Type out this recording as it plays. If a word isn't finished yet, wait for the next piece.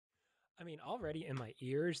I mean, already in my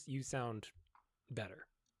ears, you sound better,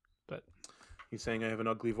 but You saying I have an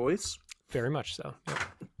ugly voice? very much so. Yep.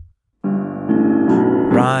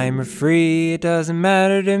 Rhyme or free, it doesn't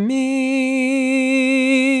matter to me.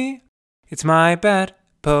 It's my bad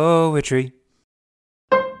poetry.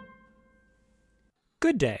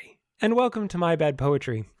 Good day, and welcome to My Bad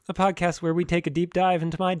Poetry, a podcast where we take a deep dive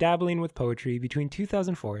into my dabbling with poetry between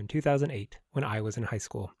 2004 and 2008, when I was in high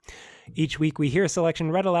school. Each week we hear a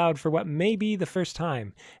selection read aloud for what may be the first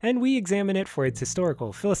time, and we examine it for its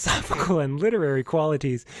historical, philosophical, and literary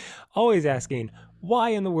qualities, always asking, why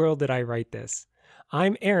in the world did I write this?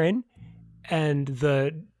 I'm Aaron, and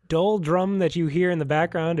the dull drum that you hear in the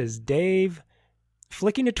background is Dave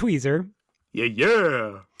flicking a tweezer.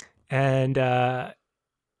 Yeah. And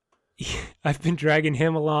I've been dragging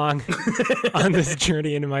him along on this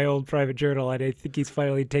journey into my old private journal, and I think he's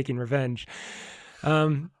finally taking revenge.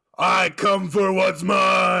 I come for what's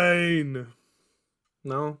mine.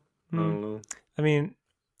 No, I don't know. I mean,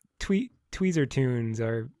 tweezer tunes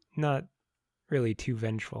are not really too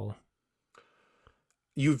vengeful.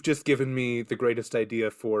 You've just given me the greatest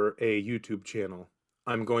idea for a YouTube channel.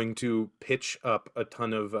 I'm going to pitch up a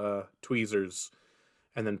ton of tweezers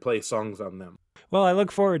and then play songs on them. Well, I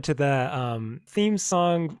look forward to the theme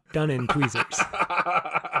song done in tweezers.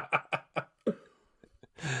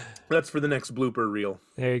 That's for the next blooper reel.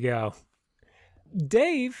 There you go.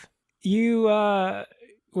 Dave, you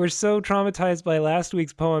were so traumatized by last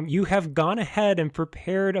week's poem, you have gone ahead and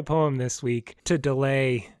prepared a poem this week to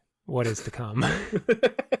delay what is to come.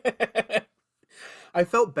 I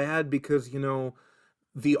felt bad because,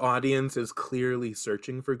 the audience is clearly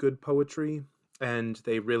searching for good poetry, and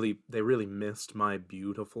they really missed my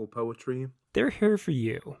beautiful poetry. They're here for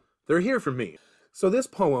you. They're here for me. So this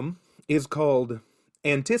poem is called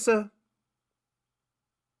Anticipation.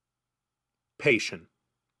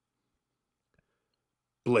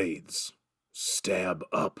 Blades stab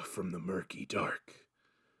up from the murky dark.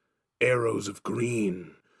 Arrows of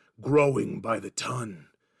green growing by the ton.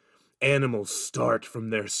 Animals start from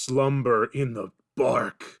their slumber in the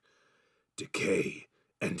bark. Decay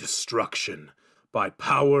and destruction by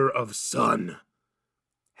power of sun.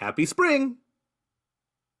 Happy spring!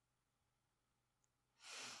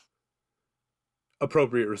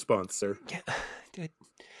 Appropriate response, sir. Yeah, dude,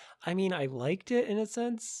 I mean, I liked it in a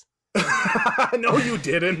sense. No, you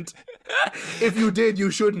didn't. If you did, you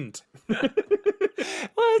shouldn't.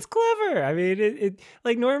 Well, it's clever. I mean, it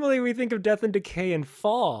like normally we think of death and decay in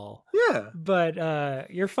fall. Yeah. But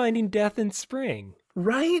you're finding death in spring.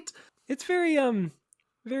 Right? It's very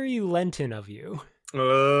very Lenten of you.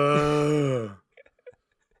 Uh,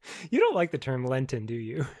 You don't like the term Lenten, do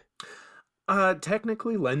you?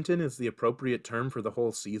 Technically, Lenten is the appropriate term for the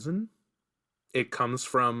whole season. It comes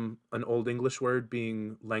from an Old English word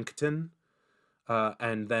being Lencton,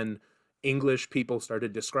 and then English people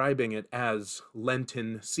started describing it as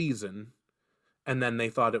Lenten season, and then they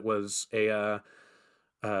thought it was an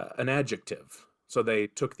adjective. So they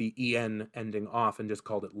took the en ending off and just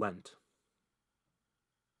called it Lent.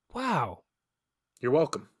 Wow. You're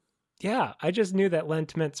welcome. Yeah, I just knew that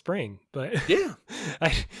Lent meant spring, but Yeah.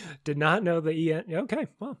 I did not know the en. Okay,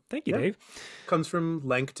 well, thank you, Yeah. Dave. Comes from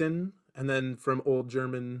Langton, and then from Old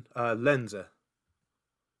German Lense.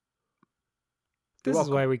 This is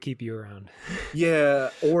welcome. why we keep you around. Yeah,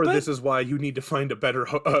 or But- this is why you need to find a better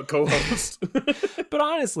co-host. But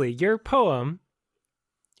honestly, your poem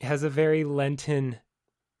has a very Lenten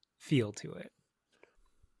feel to it.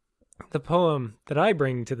 The poem that I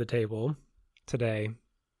bring to the table today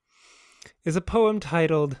is a poem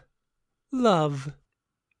titled Love.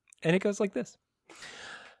 And it goes like this.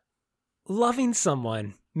 Loving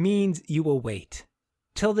someone means you will wait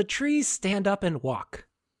till the trees stand up and walk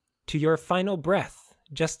to your final breath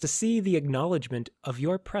just to see the acknowledgement of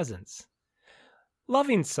your presence.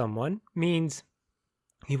 Loving someone means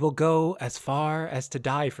you will go as far as to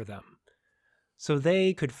die for them so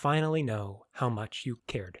they could finally know how much you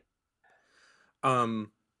cared.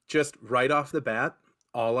 Just right off the bat,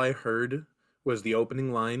 all I heard was the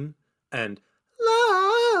opening line and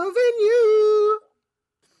loving you.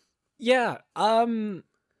 Yeah,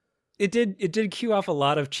 it did cue off a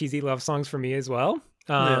lot of cheesy love songs for me as well.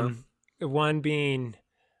 One being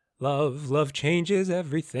Love changes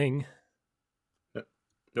everything.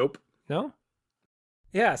 Nope. No?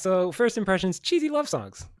 Yeah, so first impressions, cheesy love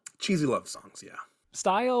songs. Cheesy love songs, yeah.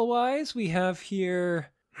 Style-wise, we have here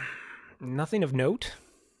nothing of note.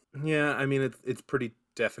 Yeah, I mean, it's pretty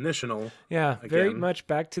definitional. Yeah, very Again. much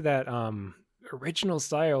back to that original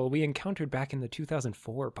style we encountered back in the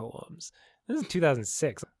 2004 poems. This is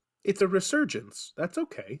 2006. It's a resurgence. That's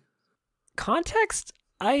okay. Context,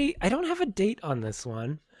 I don't have a date on this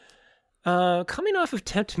one. Coming off of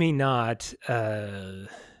Tempt Me Not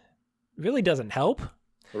really doesn't help.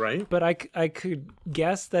 Right? But I could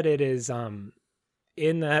guess that it is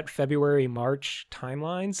in that February, March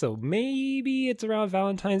timeline. So maybe it's around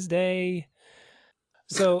Valentine's Day.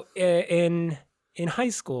 So in high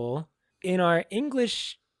school, in our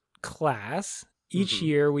English class, each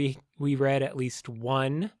year we read at least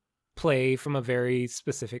one play from a very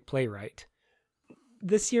specific playwright.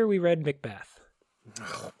 This year we read Macbeth.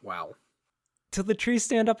 Oh, wow. Till the trees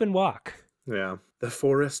stand up and walk. Yeah. The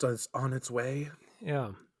forest is on its way.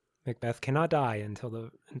 Yeah. Macbeth cannot die until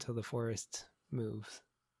the forest moves.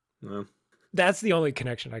 No. That's the only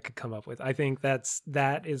connection I could come up with. I think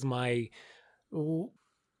that is my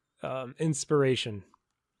inspiration.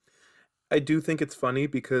 I do think it's funny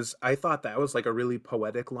because I thought that was like a really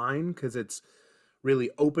poetic line because it's really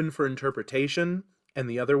open for interpretation, and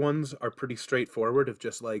the other ones are pretty straightforward of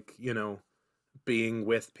just like, being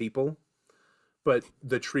with people. But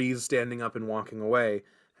the trees standing up and walking away,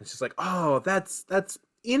 it's just like, oh, that's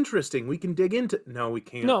interesting. We can dig into. No, we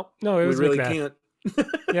can't. No, it was we really Macbeth. can't.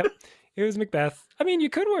 Yep, it was Macbeth. I mean, you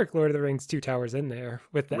could work Lord of the Rings: Two Towers in there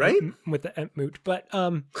with the right? with the Entmoot, but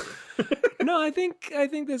no, I think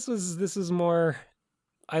this was more.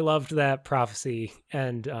 I loved that prophecy,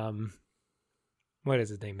 and what is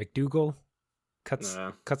his name? McDougal cuts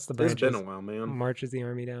the branches. It's been a while, man. Marches the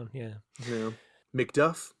army down. Yeah.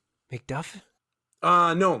 Macduff. Macduff.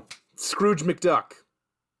 No, Scrooge McDuck.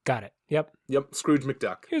 Got it. Yep. Scrooge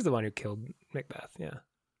McDuck. He was the one who killed Macbeth. Yeah.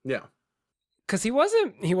 Yeah. Because he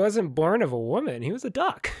wasn't born of a woman. He was a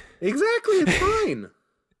duck. Exactly. It's fine.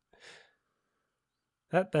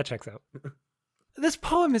 That checks out. This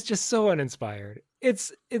poem is just so uninspired.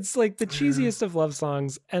 It's like the cheesiest of love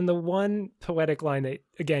songs, and the one poetic line that,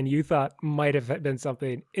 again, you thought might have been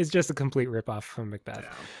something is just a complete ripoff from Macbeth.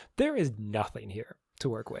 Yeah. There is nothing here to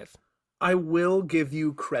work with. I will give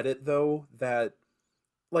you credit, though, that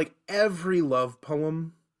like every love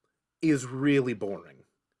poem is really boring.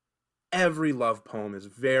 Every love poem is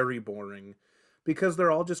very boring because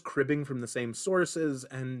they're all just cribbing from the same sources.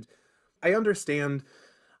 And I understand,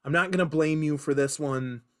 I'm not going to blame you for this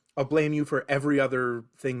one. I'll blame you for every other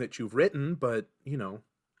thing that you've written, but,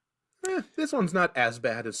 this one's not as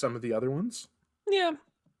bad as some of the other ones. Yeah.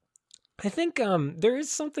 I think there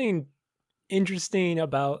is something interesting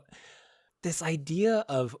about this idea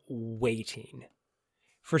of waiting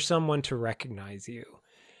for someone to recognize you.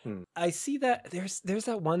 I see that there's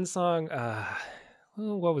that one song,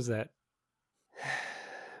 what was that?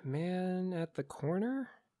 Man at the Corner?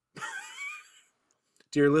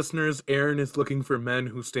 Dear listeners, Aaron is looking for men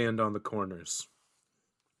who stand on the corners.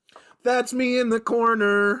 That's me in the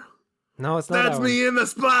corner. No, it's not. That's me in the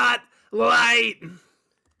spotlight.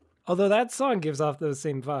 Although that song gives off those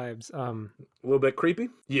same vibes. A little bit creepy?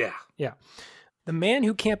 Yeah. Yeah. The Man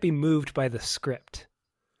Who Can't Be Moved by the Script.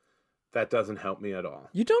 That doesn't help me at all.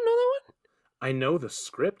 You don't know that one? I know the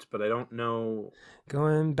script, but I don't know.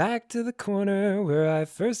 Going back to the corner where I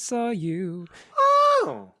first saw you.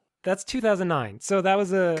 Oh! That's 2009. So that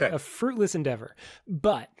was a fruitless endeavor.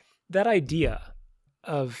 But that idea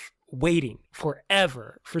of waiting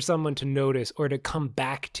forever for someone to notice or to come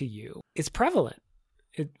back to you is prevalent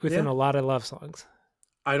within a lot of love songs.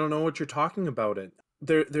 I don't know what you're talking about.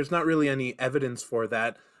 There's not really any evidence for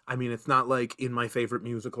that. I mean, it's not like in my favorite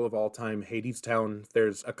musical of all time, Hadestown,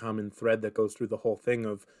 there's a common thread that goes through the whole thing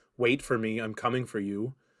of wait for me, I'm coming for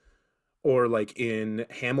you. Or like in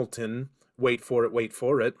Hamilton, wait for it, wait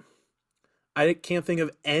for it. I can't think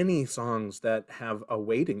of any songs that have a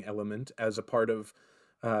waiting element as a part of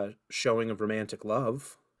showing of romantic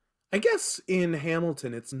love. I guess in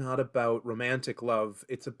Hamilton, it's not about romantic love.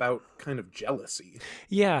 It's about kind of jealousy.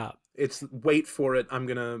 Yeah. It's wait for it. I'm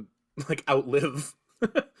going to outlive.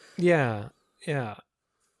 Yeah.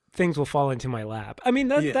 Things will fall into my lap. I mean,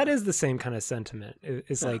 that is the same kind of sentiment.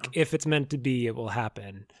 It's like, if it's meant to be, it will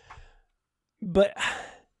happen. But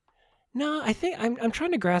no, I think I'm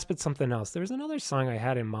trying to grasp at something else. There was another song I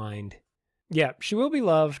had in mind. Yeah, She Will Be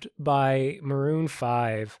Loved by Maroon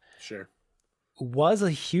 5. Sure. Was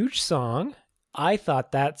a huge song. I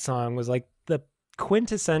thought that song was like the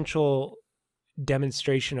quintessential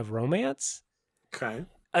demonstration of romance. Okay.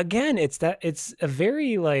 Again, it's a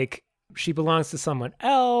very like she belongs to someone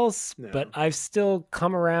else, but I've still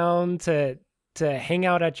come around to hang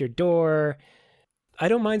out at your door. I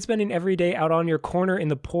don't mind spending every day out on your corner in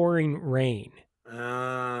the pouring rain.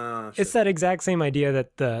 Sure. It's that exact same idea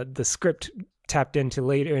that the script tapped into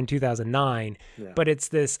later in 2009, but it's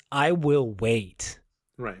this I will wait.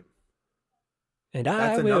 Right. And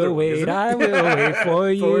That's I another will one, wait, isn't it? I will wait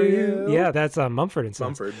for you. For you. Yeah, that's Mumford and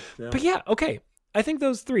Sons. Mumford. Yeah. But yeah, okay. I think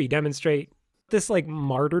those three demonstrate this like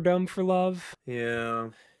martyrdom for love. Yeah.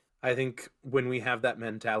 I think when we have that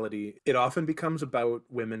mentality, it often becomes about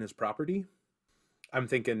women as property. I'm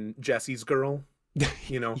thinking Jesse's Girl.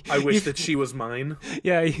 You know, I wish that she was mine.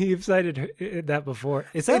 Yeah, you've cited that before.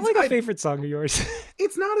 Is that like a favorite song of yours?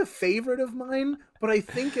 It's not a favorite of mine, but I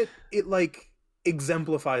think it like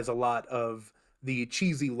exemplifies a lot of the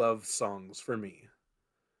cheesy love songs for me.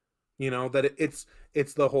 You know, that it's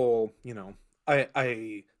the whole, you know,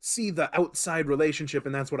 I see the outside relationship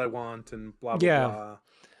and that's what I want and blah blah Yeah. blah.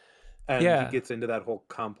 And Yeah. he gets into that whole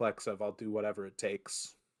complex of I'll do whatever it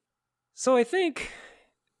takes. So I think,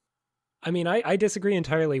 I mean, I disagree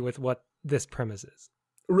entirely with what this premise is.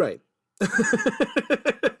 Right. I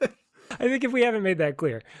think if we haven't made that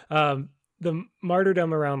clear, the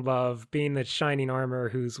martyrdom around love, being the shining armor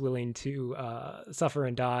who's willing to suffer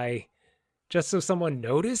and die just so someone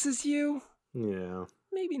notices you, Yeah.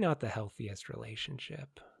 maybe not the healthiest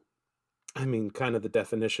relationship. I mean, kind of the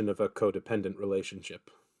definition of a codependent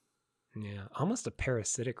relationship. Yeah, almost a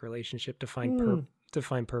parasitic relationship to find to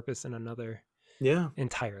find purpose in another. Yeah.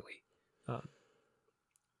 Entirely.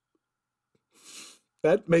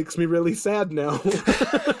 That makes me really sad now.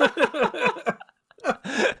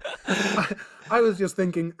 I was just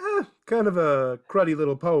thinking, kind of a cruddy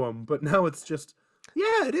little poem, but now it's just,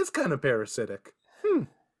 yeah, it is kind of parasitic.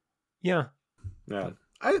 Yeah. Yeah.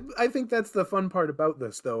 I think that's the fun part about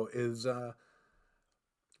this, though, is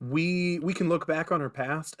we can look back on our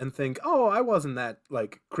past and think, oh, I wasn't that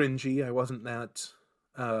like cringy, I wasn't that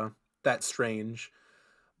that strange,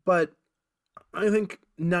 but I think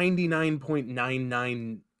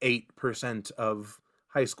 99.998% of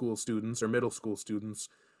high school students or middle school students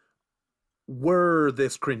were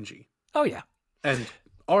this cringy. Oh yeah. And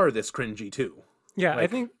are this cringy too. Yeah, like, I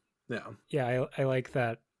think. Yeah. Yeah, I like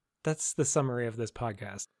that. That's the summary of this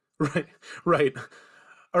podcast. Right.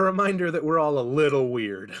 A reminder that we're all a little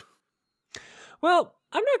weird. Well,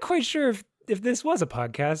 I'm not quite sure if this was a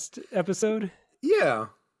podcast episode. Yeah.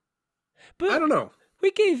 But I don't know.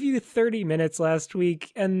 We gave you 30 minutes last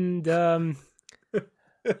week, and this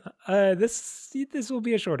will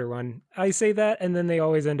be a shorter one. I say that, and then they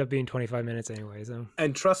always end up being 25 minutes anyway. So.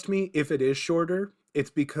 And trust me, if it is shorter, it's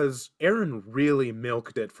because Aaron really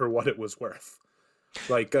milked it for what it was worth.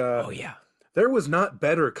 Like, oh yeah, there was not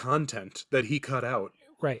better content that he cut out.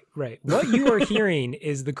 Right. What you are hearing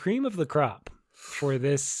is the cream of the crop for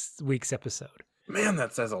this week's episode. Man,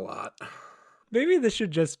 that says a lot. Maybe this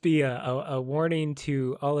should just be a warning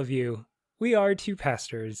to all of you. We are two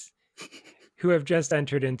pastors who have just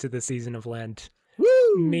entered into the season of Lent.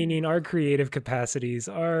 Woo! Meaning our creative capacities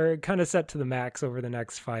are kind of set to the max over the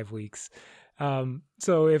next 5 weeks.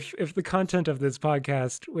 So if the content of this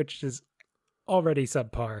podcast, which is already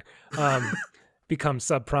subpar, becomes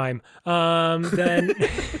subprime,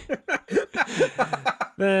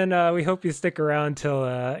 then we hope you stick around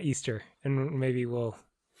till Easter, and maybe we'll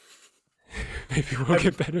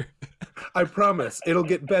get better. I promise it'll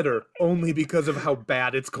get better only because of how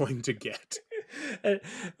bad it's going to get.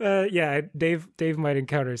 Yeah, Dave might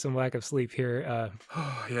encounter some lack of sleep here.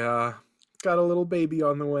 Oh yeah, got a little baby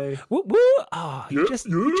on the way. Woo! Oh, you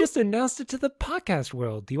just announced it to the podcast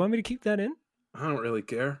world. Do you want me to keep that in? I don't really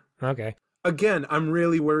care. Okay. Again, I'm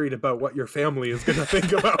really worried about what your family is going to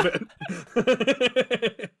think about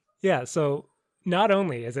it. Yeah, so not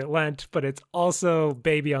only is it Lent, but it's also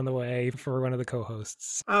baby on the way for one of the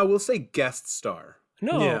co-hosts. We'll say guest star.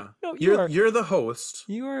 No, you're the host.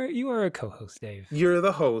 You are a co-host, Dave. You're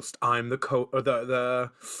the host. I'm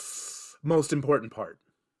the most important part.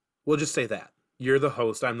 We'll just say that. You're the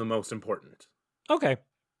host. I'm the most important. Okay.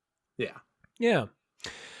 Yeah.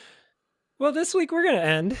 Well, this week we're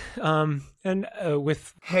gonna end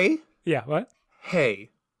with Hey. Yeah. What? Hey.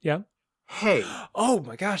 Yeah. Hey. Oh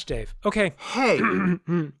my gosh, Dave. Okay. Hey.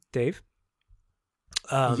 Dave.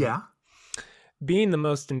 Yeah. Being the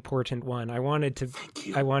most important one, I wanted Thank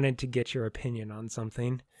you. to get your opinion on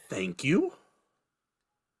something. Thank you.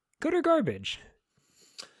 Good or garbage?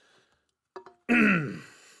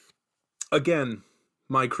 Again,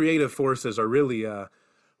 my creative forces are really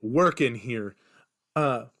working here.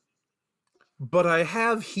 But I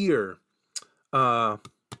have here an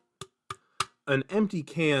empty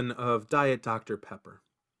can of Diet Dr. Pepper.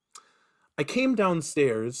 I came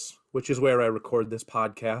downstairs, which is where I record this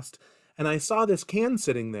podcast, and I saw this can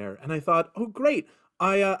sitting there, and I thought, oh great,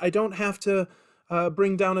 I don't have to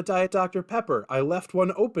bring down a Diet Dr. Pepper. I left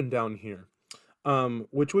one open down here,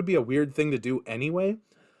 which would be a weird thing to do anyway.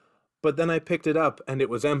 But then I picked it up, and it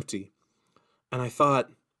was empty. And I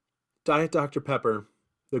thought, Diet Dr. Pepper,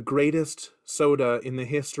 the greatest soda in the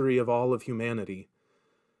history of all of humanity.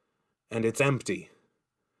 And it's empty.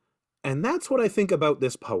 And that's what I think about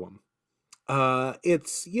this poem.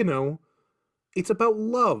 It's, it's about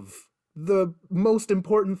love, the most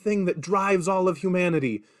important thing that drives all of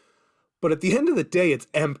humanity. But at the end of the day, it's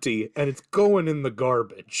empty, and it's going in the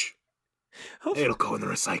garbage. It'll go in the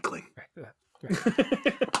recycling. Right.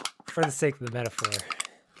 For the sake of the metaphor.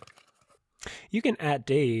 You can at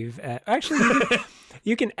Dave at... Actually,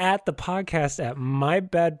 you can at the podcast at My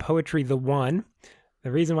Bad Poetry the One.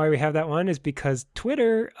 The reason why we have that one is because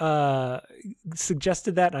Twitter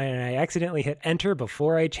suggested that, and I accidentally hit enter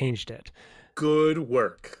before I changed it. Good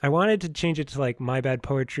work. I wanted to change it to like My Bad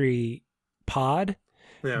Poetry Pod,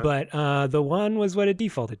 but the one was what it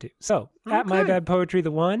defaulted to. So at My Bad Poetry the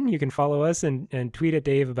One, you can follow us and tweet at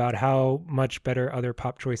Dave about how much better other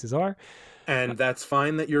pop choices are. And that's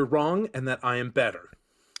fine that you're wrong and that I am better.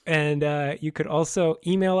 And you could also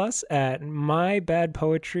email us at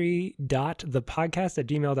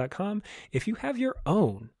mybadpoetry.thepodcast@gmail.com if you have your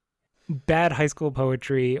own bad high school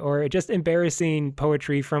poetry or just embarrassing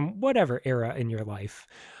poetry from whatever era in your life.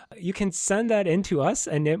 You can send that in to us,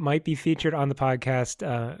 and it might be featured on the podcast,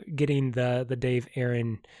 getting the Dave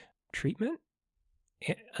Aaron treatment,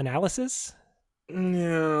 analysis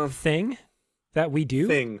thing that we do.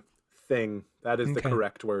 Thing. That is the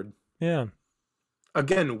correct word. Yeah.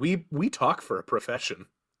 Again, we talk for a profession.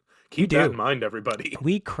 Keep that in mind, everybody.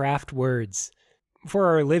 We craft words for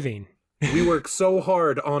our living. We work so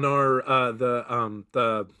hard on our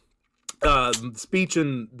the speech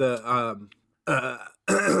and the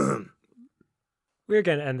We're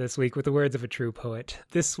going to end this week with the words of a true poet.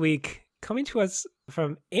 This week, coming to us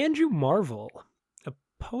from Andrew Marvell, a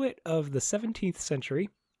poet of the 17th century.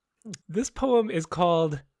 This poem is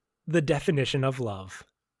called The Definition of Love.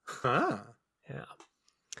 Huh. Yeah.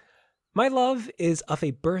 My love is of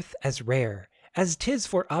a birth as rare as 'tis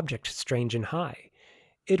for object strange and high.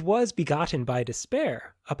 It was begotten by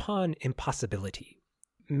despair upon impossibility.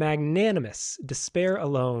 Magnanimous despair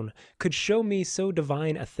alone could show me so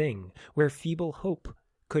divine a thing, where feeble hope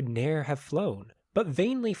could ne'er have flown, but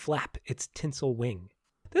vainly flap its tinsel wing.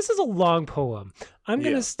 This is a long poem. I'm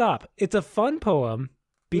going to stop. It's a fun poem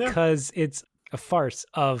because it's a farce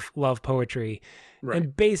of love poetry. Right.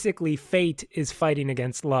 And basically fate is fighting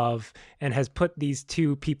against love and has put these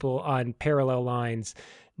two people on parallel lines,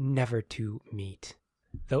 never to meet.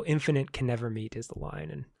 Though infinite can never meet is the line.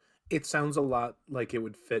 And it sounds a lot like it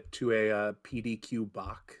would fit to a PDQ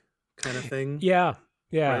Bach kind of thing. Yeah.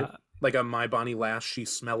 Right? Like a My Bonnie Lass, She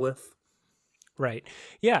Smelleth. Right.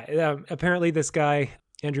 Yeah. Apparently this guy,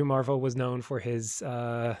 Andrew Marvell, was known for his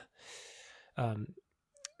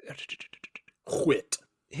wit.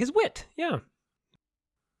 His wit, yeah.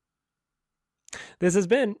 This has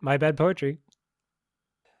been My Bad Poetry.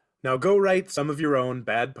 Now go write some of your own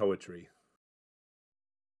bad poetry.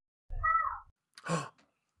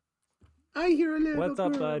 I hear a little What's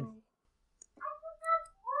up, girl. bud?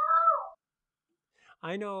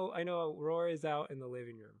 I know. Roar is out in the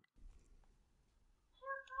living room.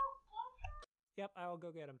 Yep, I'll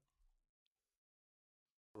go get him.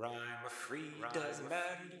 Rhyme or free, doesn't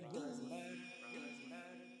matter.